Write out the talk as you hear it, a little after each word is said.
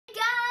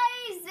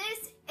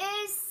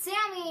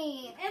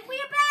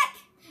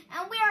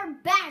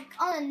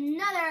on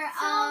another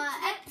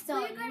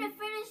episode. We're going to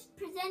finish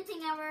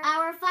presenting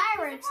our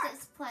fireworks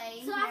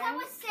display. So as I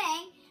was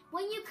saying,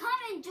 when you come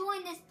and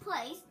join this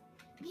place,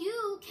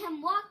 you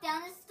can walk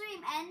down the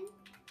stream and...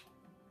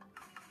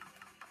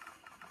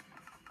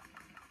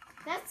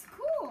 That's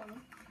cool.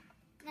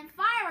 Then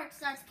fireworks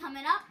starts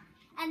coming up.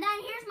 And then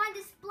here's my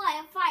display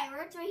of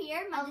fireworks right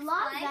here. I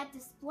love that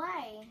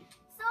display.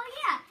 So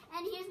yeah,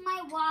 and here's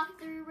my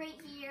walkthrough right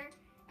here.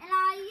 And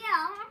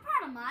yeah, I'm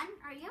proud of mine.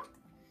 Are you?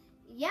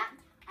 Yep.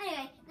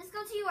 Anyway, let's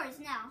go to yours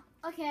now.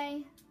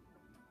 Okay.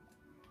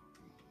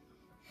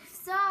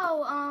 So,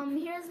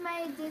 here's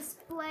my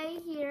display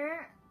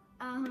here.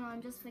 Hold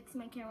on, just fix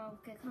my camera real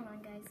quick. Hold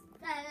on, guys.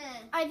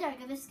 Alright, there we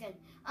go. This is good.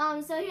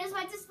 So here's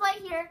my display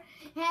here.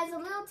 It has a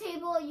little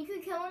table. You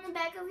could come on the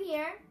back over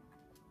here.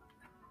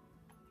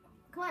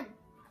 Come on.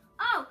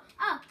 Oh,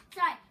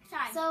 sorry.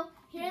 So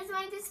here's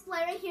my display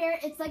right here.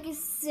 It's like a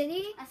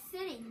city. A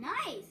city,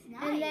 nice.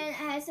 And then it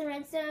has some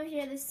redstone over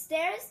here. The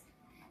stairs.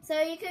 So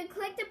you could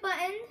click the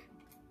button.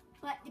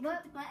 Click the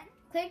button?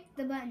 Click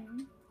the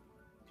button.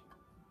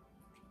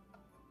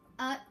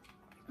 Hold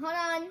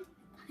on.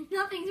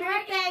 Nothing's Be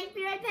right back.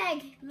 Be right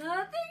back. Nothing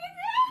is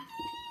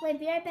happening. Wait,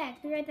 be right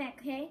back. Be right back,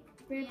 okay?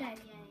 Be right back.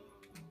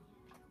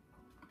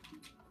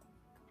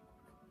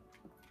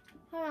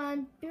 Hold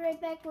on. Be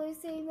right back,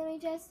 Lucy. Let me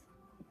just...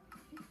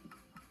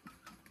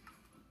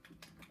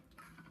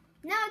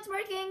 Now it's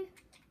working.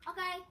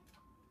 Okay.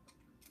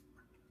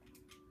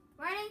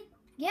 Ready?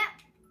 Yep.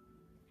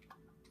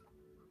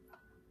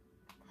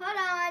 Hold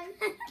on.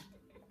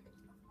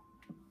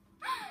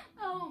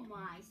 Oh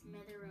my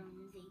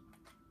smitheroonsy.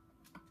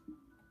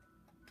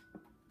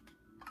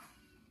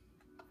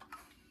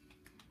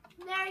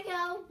 There we go.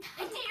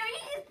 Are you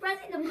just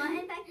pressing the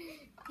button back?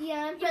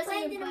 Yeah, I'm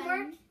pressing the button.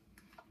 Work?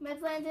 My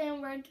plan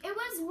didn't work. It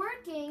was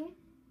working.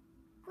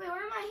 Wait,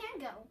 where did my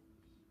hand go?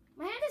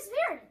 My hand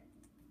disappeared.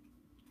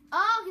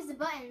 Oh, because the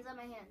button's on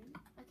my hand.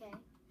 Okay.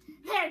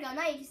 There we go.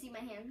 Now you can see my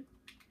hand.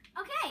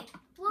 Okay.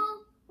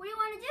 Well, what do you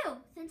want to do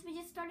since we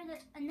just started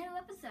a new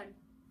episode?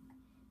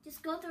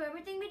 Just go through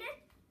everything we did?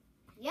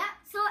 Yep.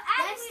 So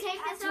let's take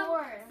the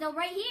tour. So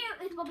right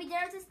here is what we did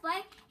our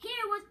display.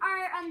 Here was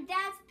our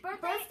dad's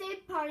birthday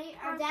party.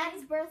 Our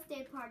dad's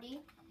birthday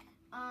party.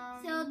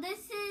 So this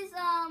is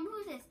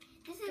who's this?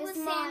 This is with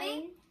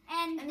Sammy,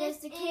 and this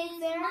the cake is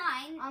there.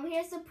 Mine.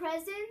 Here's the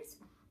presents.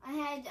 I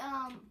had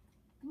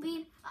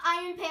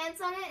iron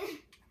pants on it.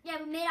 Yeah,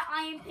 we made an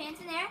iron pants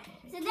in there.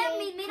 So then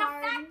we made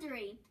a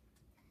factory.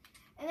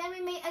 And then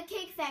we made a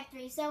cake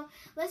factory. So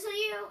let's show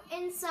you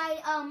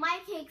inside my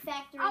cake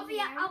factory. I'll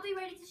be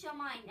ready to show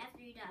mine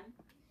after you're done.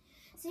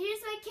 So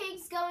here's my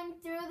cakes going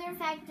through their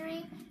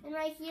factory, and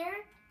right here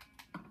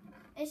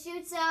it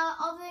shoots out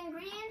all the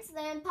ingredients,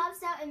 then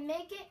pops out and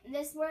make it. And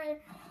this is where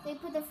they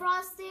put the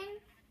frosting.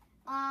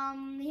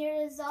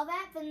 Here's all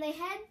that. Then they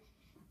head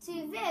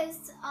to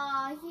this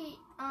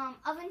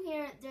oven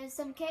here. There's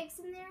some cakes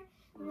in there,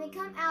 and they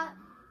come out.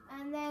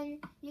 And then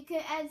you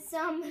could add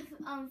some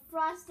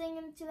frosting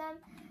into them.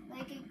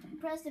 Like you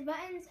press the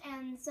buttons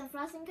and some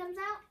frosting comes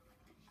out.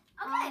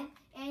 Okay.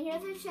 And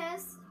here's the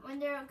chest. When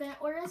they're gonna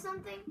order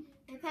something,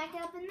 they pack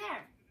it up in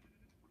there.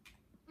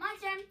 My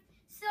turn.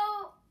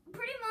 So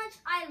pretty much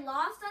I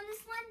lost on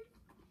this one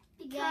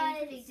because yeah,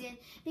 you pretty did.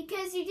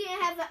 Because you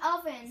didn't have an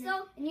oven.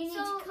 So and you need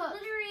to cook.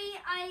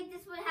 Literally,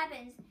 this is what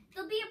happens.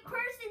 There'll be a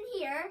person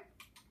here.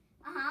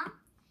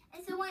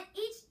 And so when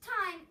each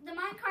time the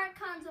minecart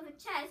comes with a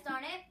chest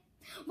on it.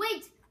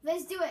 Wait,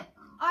 let's do it.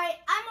 All right,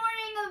 I'm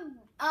ordering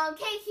a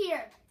cake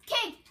here.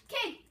 Cake.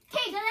 So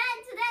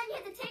then you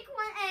have to take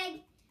one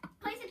egg,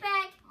 place it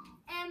back,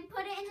 and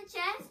put it in the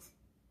chest.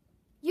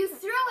 You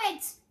threw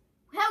it.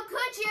 How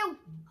could you?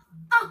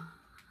 Oh.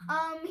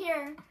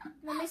 Here.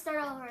 Let me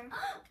start over.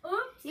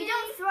 Oops. You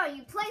don't throw it.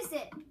 You place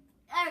it.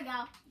 There we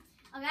go.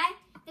 Okay.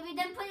 Then we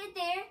put it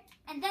there,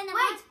 and then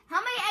wait.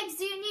 How many eggs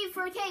do you need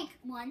for a cake?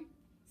 One.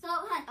 So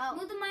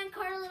move the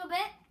minecart a little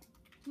bit.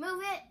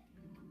 Move it.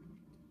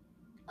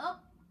 Oh,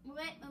 move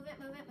it.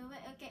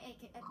 Okay.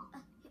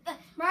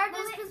 Remember,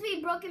 this is supposed to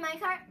be broken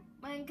minecart.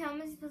 When it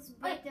comes, it's supposed to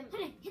break them.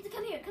 You have to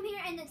come here,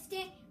 and then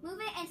move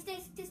it, and stay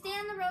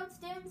on the road.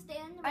 Stay on the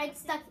road. Alright,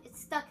 it's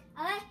stuck.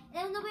 Alright,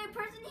 then there'll be a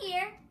person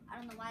here. I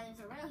don't know why there's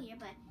a rail here,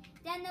 but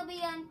then there'll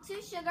be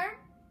 2 sugar.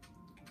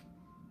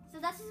 So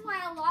that's just why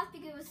I lost,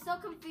 because it was so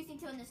confusing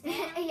to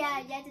understand. Yeah,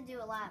 you had to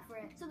do a lot for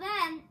it. So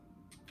then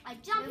I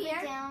jump move here.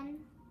 It down.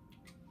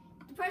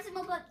 The person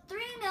will put 3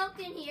 milk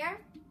in here.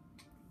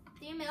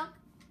 3 milk.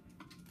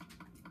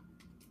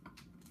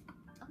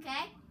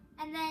 Okay,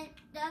 and then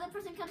the other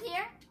person comes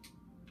here.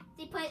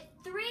 They put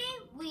 3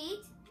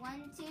 wheat,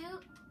 1, 2,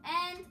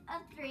 and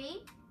a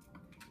 3.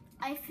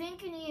 I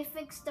think you need to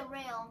fix the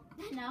rail.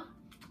 No,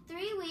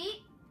 3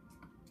 wheat.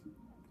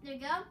 There you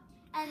go.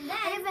 And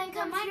then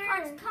the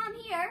minecarts come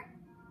here,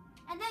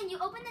 and then you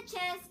open the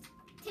chest,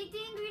 take the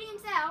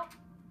ingredients out,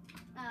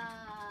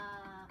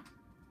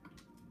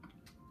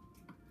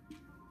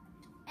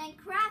 and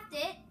craft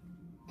it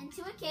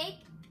into a cake.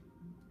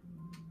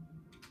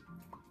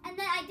 And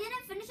then I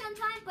didn't finish on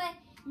time, but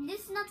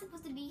this is not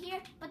supposed to be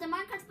here, but the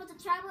minecart's supposed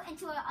to travel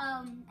into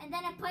a and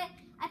then I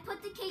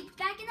put the cake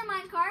back in the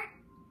minecart,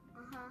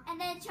 and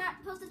then it's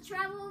supposed to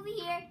travel over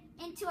here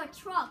into a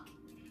truck.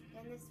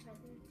 And this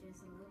present,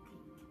 there's a little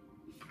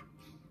cake.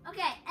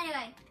 Okay.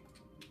 Anyway,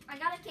 I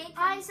got a cake.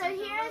 Alright, so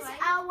here's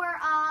our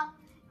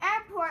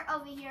airport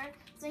over here.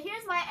 So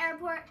here's my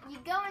airport. You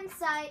go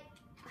inside.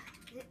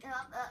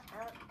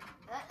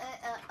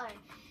 Alright.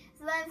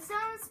 So then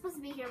someone's supposed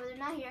to be here, but they're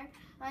not here.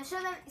 Show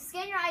them.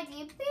 Scan your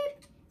ID.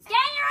 Beep.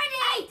 Scan your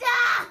ID.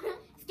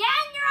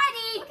 Scan your ID.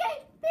 Okay.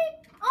 Beep.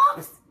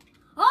 Oops.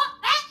 Oh,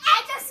 I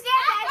just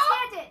scanned it. I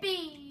scanned it.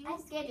 Beep. I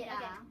scanned it.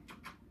 Okay.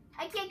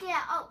 I can't get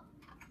out.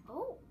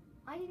 Oh.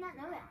 I did not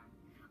know that.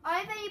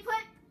 Alright, then you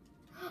put.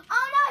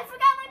 Oh no! I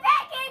forgot my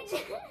package.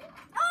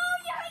 Oh,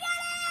 you forgot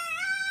it.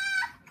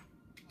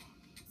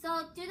 So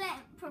do that.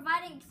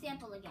 Providing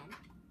example again.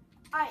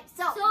 Alright.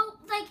 So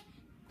like,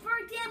 for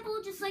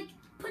example, just like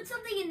put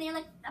something in there,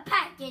 like a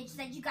package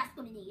that you guys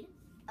gonna need.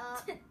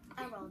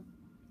 Emerald.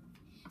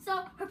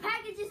 So her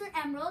package is an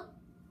emerald.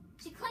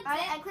 She clicks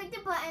Alright, it. I click the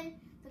button.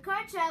 The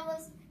card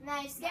travels. And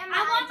I scan my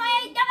I want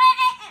my ID. ID.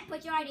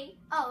 Put your ID.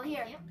 Oh,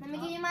 here. Let me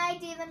give you my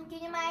ID. Let me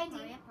give you my ID.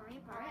 Hurry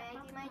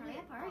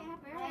up.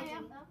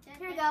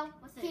 Here we go.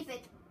 What's this? Keep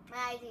it. My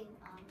ID.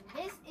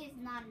 This is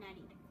not an ID.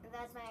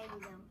 That's my ID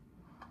though.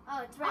 Oh,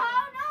 it's ready.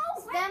 Oh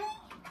no! So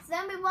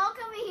then we walk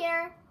over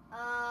here.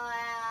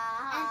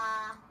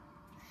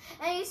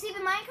 And you see the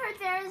minecart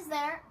there is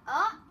there.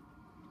 Oh.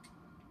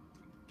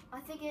 I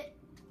think it.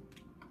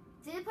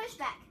 Did it push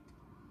back?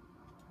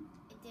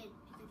 It did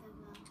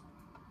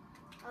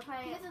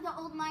Okay. because of the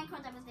old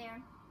minecart that was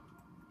there.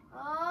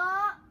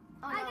 Oh.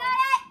 I No. got it.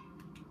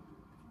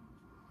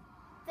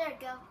 There we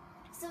go.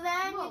 So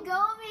then Whoa. you go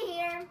over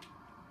here.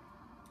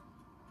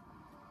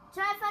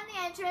 Try to find the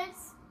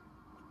entrance.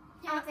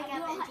 I don't think I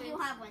have an entrance. You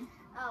have one.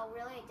 Oh,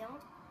 really? I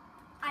don't?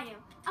 I do.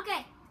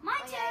 Okay, my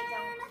Oh, turn. yeah, I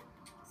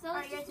So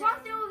Alright, let's your just walk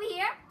turn. through over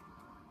here.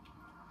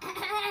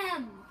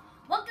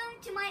 Welcome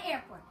to my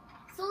airport.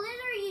 So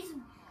literally, you just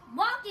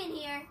walk in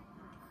here.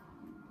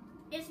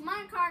 Is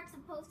minecart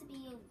supposed to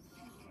be over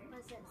here?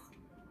 What's this?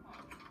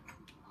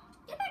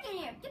 Get back in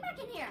here. Get back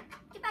in here.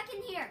 Get back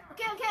in here.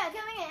 Okay, I'm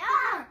coming in.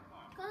 Ah!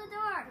 Close the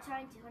door. I'm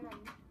trying to. Hold on.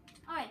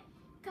 Alright,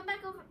 come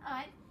back over.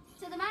 Alright,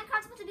 so the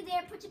minecart's supposed to be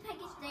there. Put your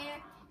package there.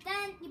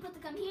 Then you put to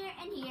come here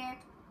and here.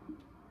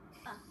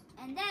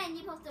 And then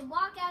you're supposed to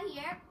walk out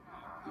here.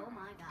 Oh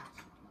my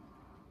gosh.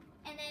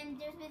 And then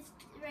there's this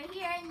right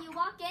here, and you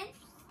walk in.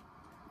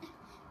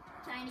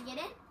 Trying to get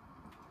in.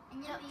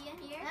 And you'll be in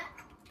here.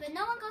 But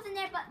no one goes in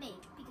there but me,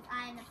 because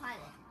I am the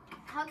pilot.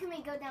 How can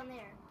we go down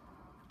there?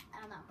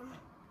 I don't know. No.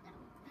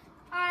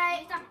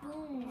 Alright. Stop.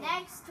 Boom.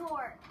 Next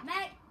tour.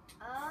 Here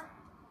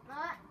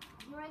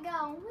I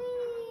go.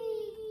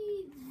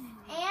 Whee!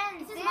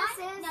 And Is this this mine?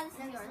 is. No, this is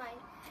yours. mine.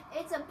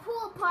 It's a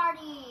pool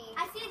party.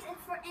 I see it's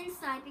for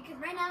inside, because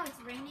right now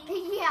it's raining.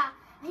 Yeah.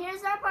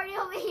 Here's our party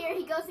over here.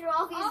 You go through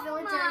all these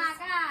villagers. Oh my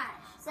gosh.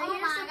 So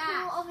here's the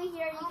pool over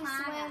here. You can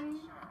swim.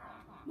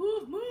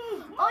 Move.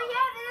 Oh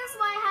yeah, this is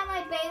why I had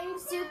my bathing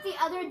suit the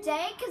other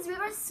day, because we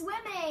were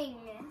swimming.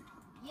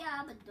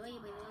 Yeah, but boy.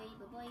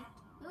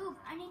 Move.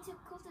 I need to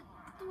close the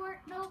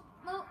door. No.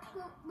 Move.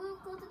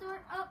 Close the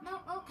door. Oh,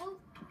 no.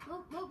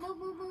 Move.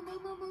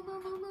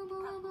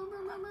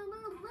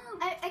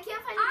 I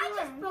can't find the door. I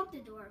just broke the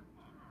door.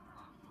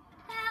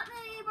 Help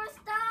me, we're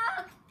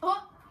stuck.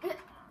 Oh.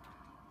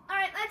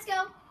 Alright, let's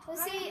go.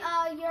 Let's see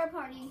your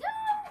party.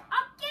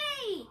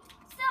 Okay.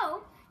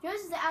 So,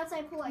 Yours is the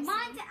outside pool, I see.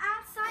 mine's the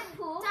outside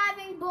pool.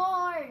 Diving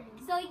board.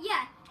 So,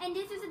 yeah. And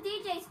this is a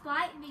DJ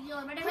spot.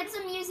 Put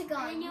some music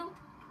on. And then you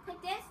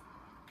click this.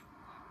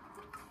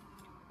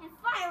 And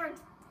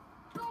fireworks.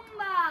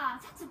 Boomba.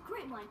 That's a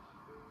great one.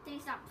 Then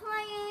you start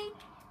playing.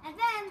 And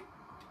then,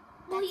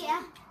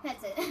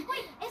 That's it.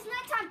 Wait, it's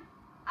nighttime.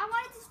 I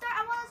want us to start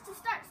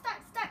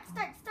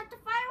the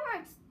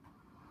fireworks.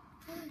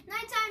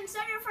 Nighttime,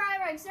 start your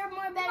fireworks. They're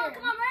more better.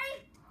 Come on,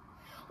 ready?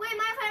 Wait,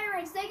 my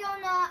fireworks, they're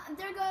going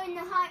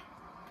high.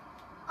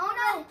 Oh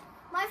no,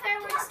 my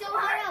fireworks go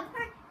high up.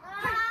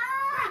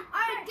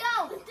 Alright,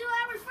 go. Let's do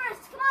ours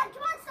first. Come on,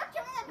 stop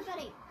killing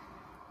everybody.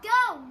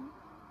 Go.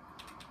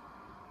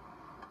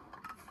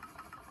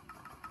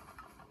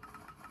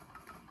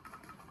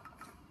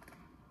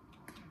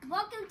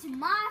 Welcome to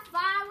my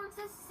fireworks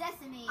of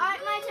sesame. Alright,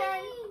 my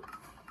turn.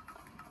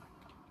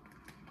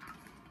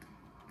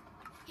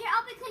 Here,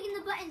 I'll be clicking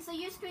the button so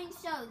your screen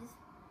shows.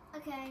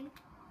 Okay.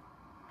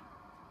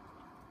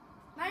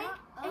 Ready? Oh.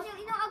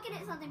 Actually, I'll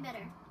get it something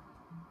better.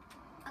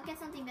 I'll get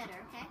something better,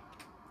 okay?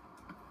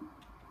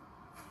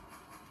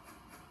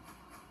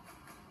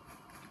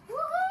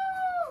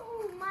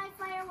 Woohoo! My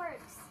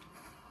fireworks.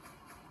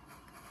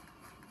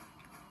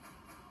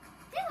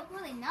 They look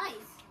really nice.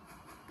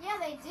 Yeah,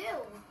 they do.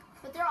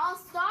 But they're all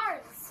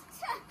stars.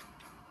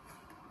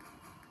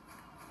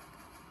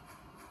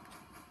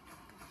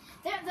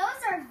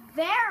 Those are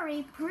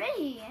very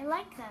pretty. I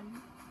like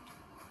them.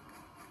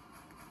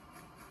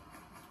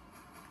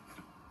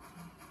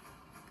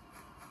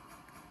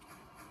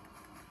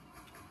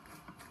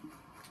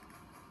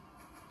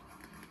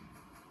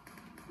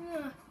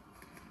 Oh,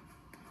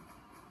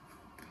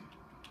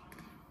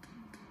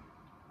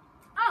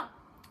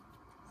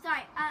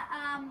 sorry.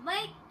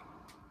 Wait.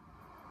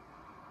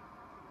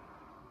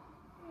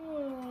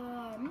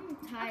 I'm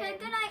tired. Okay,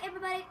 good night,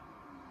 everybody.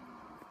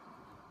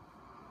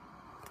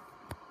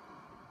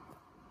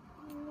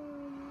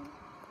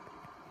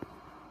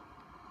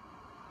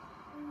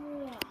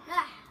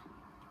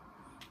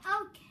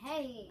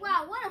 Okay.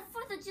 Wow, what a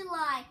 4th of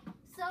July.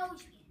 So,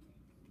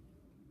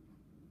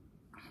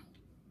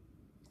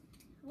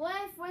 What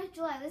 4th of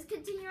July? Let's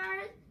continue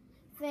our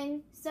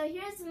thing. So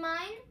here's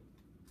mine.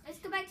 let's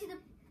go back to the...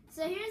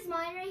 So here's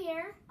mine right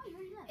here. Oh, you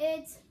already left.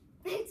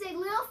 It's a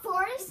little It's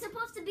forest.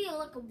 supposed to be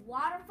like a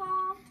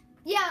waterfall.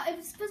 Yeah,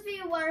 it's supposed to be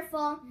a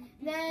waterfall.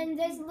 Then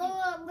there's a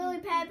little lily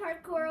pad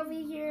parkour over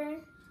here.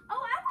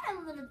 Oh, I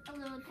want a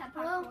little pet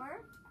Well, parkour.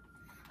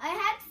 I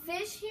had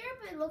fish here,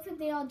 but it looks like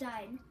they all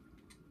died.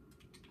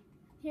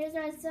 Here's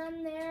our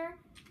sun there.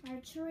 Our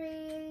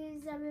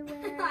trees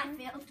everywhere. I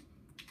failed.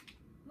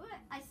 What?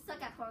 I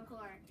suck at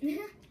parkour.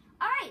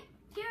 Alright,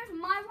 here's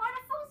my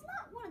waterfall. It's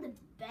not one of the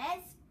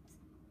best.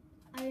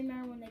 I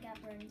remember when they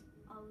got burned.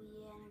 Oh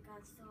yeah, and I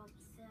got so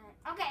upset.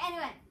 Okay,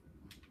 anyway.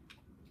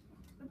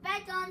 We're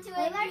back onto it.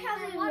 I like how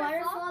Here's the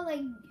waterfall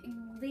like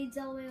leads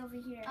all the way over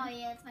here. Oh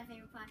yeah, that's my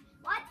favorite part.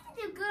 Well, I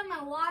didn't do good on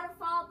my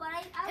waterfall, but I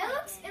It like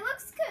looks it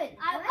looks good.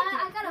 I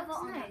like it. got It a vote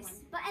looks on that nice. one.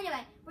 But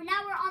anyway, we're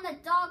on the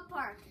dog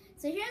park.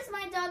 So here's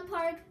my dog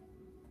park.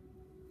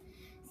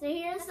 So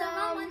here's That's the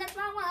wrong one. That's the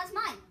wrong one. That's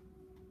mine.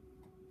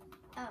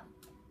 Oh.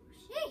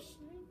 Sheesh.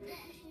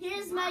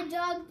 Here's my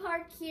dog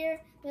park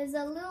here. There's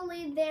a little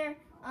lead there.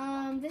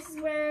 This is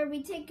where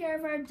we take care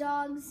of our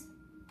dogs.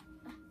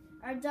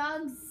 Our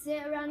dogs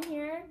sit around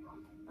here.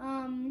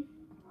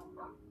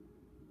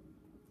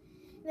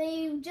 Then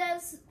you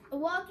just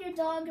walk your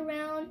dog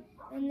around,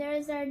 and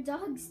there's our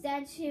dog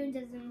statue.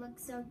 Doesn't look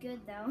so good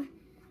though.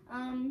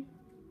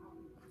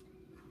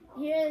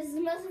 Here's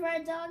most of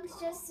our dogs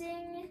just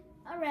sitting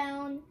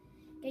around.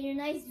 Get your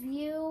nice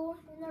view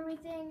and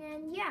everything,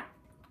 and yeah.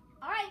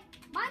 Alright,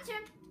 my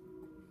turn.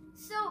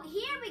 So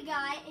here we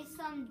got is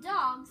some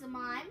dogs of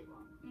mine.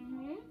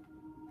 Mhm.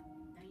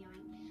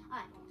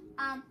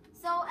 Alright.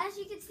 So as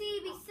you can see,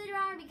 we sit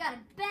around, we got a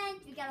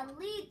bench, we got a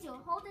lead to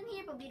hold him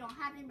here, but we don't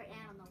have him right now,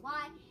 I don't know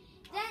why.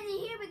 Then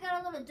here we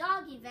got a little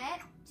doggy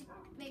vet to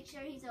make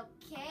sure he's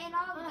okay and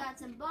all. We got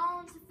some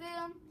bones to feed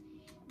him.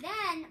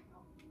 Then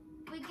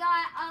we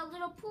got a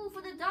little pool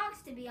for the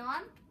dogs to be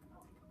on.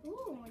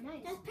 Ooh,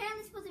 nice. There's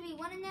apparently supposed to be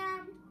one in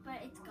there,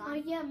 but it's Oh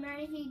gone. yeah,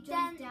 Mary, he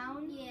jumped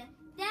down. Yeah.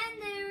 Then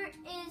there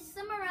is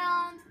some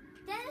around.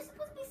 Then there's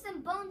supposed to be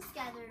some bones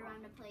scattered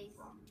around the place.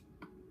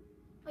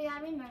 Oh yeah,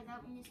 I remember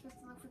that when you're supposed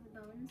to look for the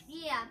bones.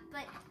 Yeah,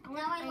 but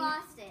now I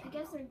lost it. I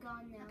guess they're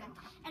gone now.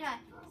 Okay. Anyway,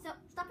 so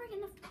stop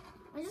breaking the.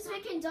 I'm just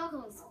making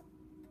doggles.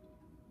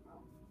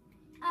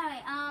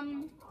 Alright,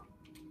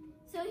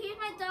 so here's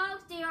my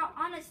dogs. They are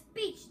on a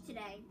speech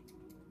today.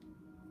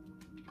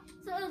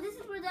 So this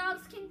is where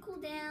dogs can cool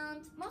down.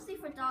 It's mostly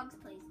for dogs'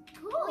 place.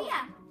 Cool. Oh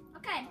yeah.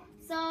 Okay.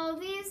 So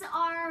these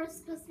are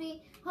supposed to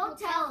be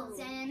hotels,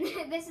 and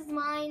this is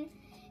mine.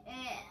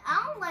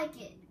 I don't like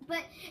it,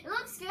 but it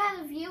looks good at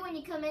the view when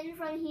you come in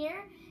from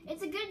here.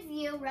 It's a good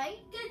view, right?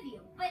 Good view,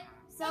 but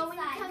So when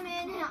you inside come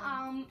is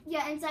in,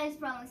 yeah, inside is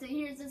problem. So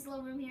here's this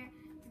little room here.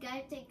 The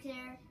guy take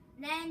care.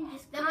 then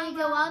just Then when you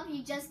go up,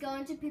 you just go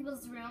into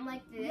people's room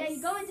like this. Yeah,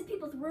 you go into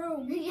people's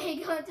room. Yeah,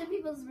 you go into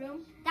people's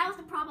room. That was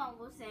the problem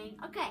I was saying.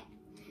 Okay.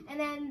 And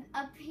then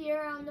up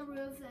here on the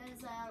roof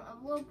is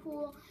a little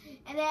pool.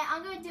 And then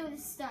I'm going to do the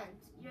stunt.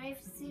 You ready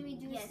to see me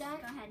do the Yes,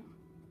 stunt? go ahead.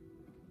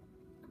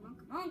 Come on,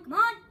 come on, come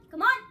on,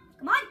 come on,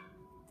 come on.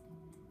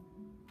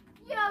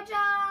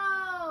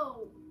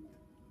 Yo-Joe!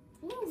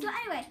 So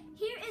anyway,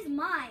 here is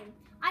mine.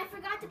 I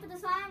forgot to put the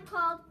sign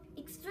called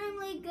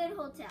Extremely Good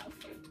Hotel.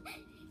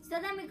 So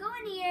then we go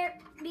in here,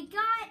 we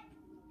got,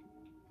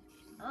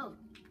 oh.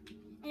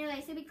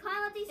 Anyway, so we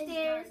climb up these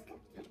stairs.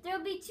 There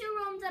will be 2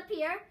 rooms up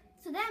here.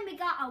 So then we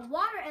got a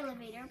water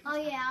elevator. Oh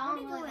yeah, I Let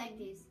don't me really go like in.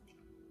 these.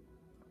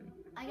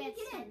 I Let me get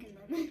get stuck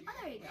in. in them. Oh,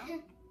 there you go.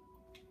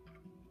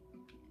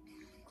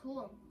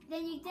 Cool.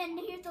 Then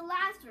here's the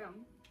last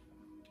room.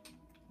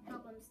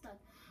 Help, I'm stuck.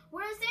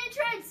 Where's the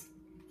entrance?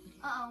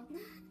 Uh-oh.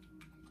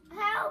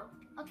 Help!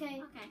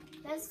 Okay, Okay.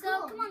 that's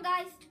So cool. come on,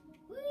 guys.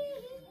 Whee!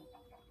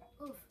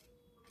 Oof.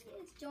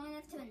 Let's join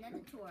us to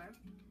another tour.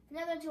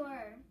 Another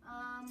tour.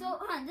 So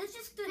hold on, let's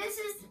just do this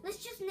is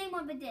Let's just name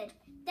what we did.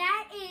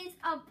 That is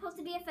supposed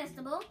to be a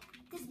festival.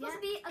 This is supposed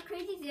to be a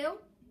crazy zoo.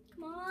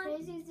 Come on.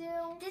 Crazy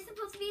Zoo. This is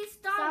supposed to be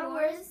Star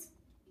Wars.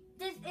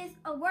 This is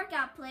a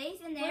workout place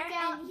in there.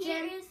 Workout and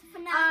here gym. is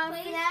FNAF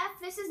place. FNAF,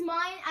 this is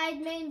mine. I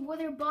made with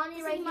her Bonnie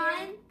This right is here.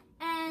 mine.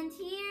 And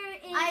here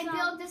is I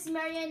built this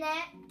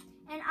marionette.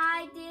 and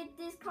I did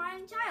this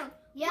crying child.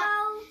 Yep.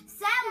 Well,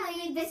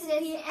 Sadly, this is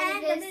the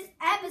end of this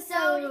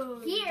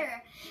episode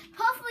here.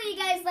 Hopefully you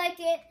guys like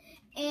it.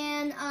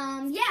 And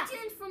yeah. stay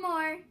tuned for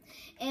more.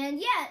 And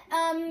yeah,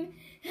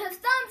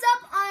 thumbs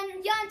up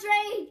on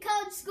Yandere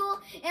College School.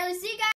 And we'll see you guys.